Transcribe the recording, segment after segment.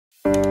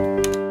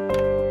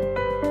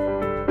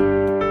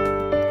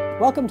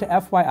Welcome to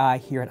FYI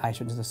here at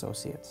Eistridge &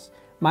 Associates.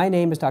 My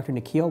name is Dr.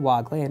 Nikhil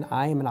Wagle, and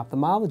I am an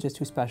ophthalmologist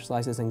who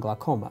specializes in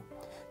glaucoma.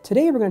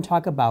 Today we're going to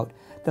talk about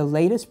the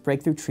latest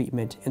breakthrough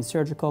treatment in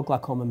surgical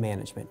glaucoma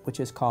management, which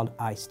is called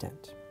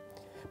iStent.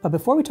 But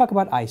before we talk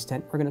about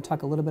iStent, we're going to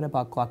talk a little bit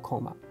about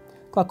glaucoma.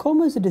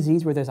 Glaucoma is a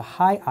disease where there's a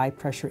high eye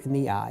pressure in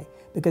the eye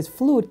because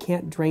fluid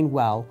can't drain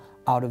well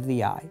out of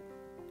the eye.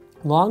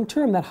 Long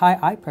term, that high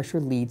eye pressure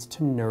leads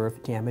to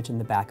nerve damage in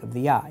the back of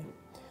the eye.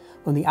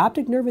 When the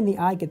optic nerve in the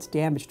eye gets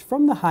damaged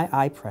from the high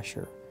eye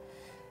pressure,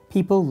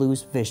 people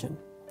lose vision.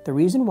 The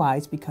reason why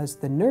is because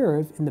the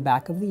nerve in the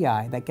back of the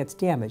eye that gets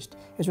damaged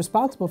is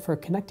responsible for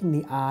connecting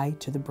the eye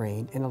to the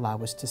brain and allow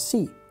us to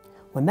see.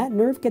 When that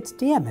nerve gets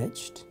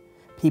damaged,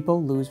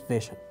 people lose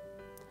vision.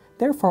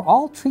 Therefore,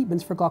 all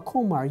treatments for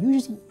glaucoma are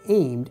usually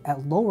aimed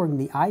at lowering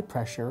the eye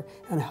pressure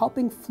and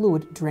helping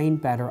fluid drain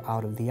better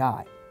out of the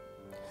eye.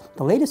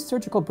 The latest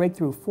surgical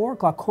breakthrough for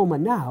glaucoma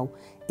now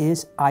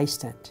is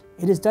iStent.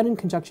 It is done in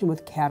conjunction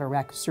with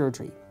cataract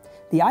surgery.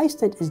 The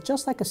iStent is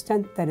just like a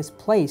stent that is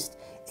placed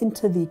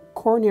into the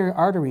coronary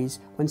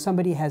arteries when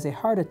somebody has a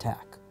heart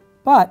attack,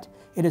 but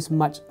it is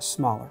much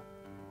smaller.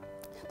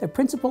 The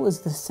principle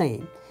is the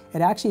same.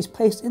 It actually is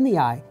placed in the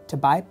eye to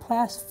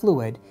bypass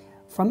fluid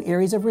from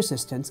areas of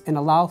resistance and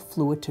allow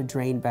fluid to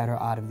drain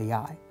better out of the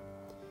eye.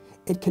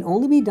 It can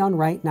only be done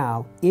right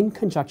now in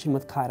conjunction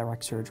with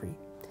cataract surgery.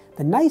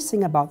 The nice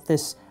thing about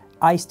this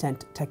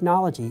iStent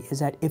technology is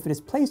that if it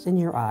is placed in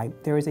your eye,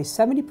 there is a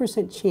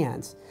 70%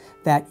 chance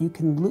that you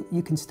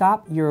can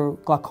stop your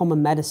glaucoma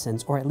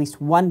medicines, or at least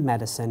one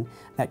medicine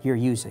that you're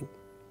using.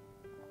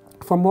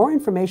 For more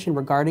information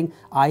regarding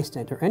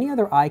iStent or any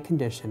other eye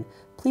condition,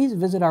 please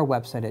visit our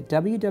website at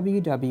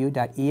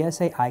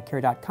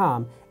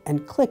www.esaeyecare.com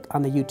and click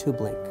on the YouTube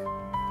link.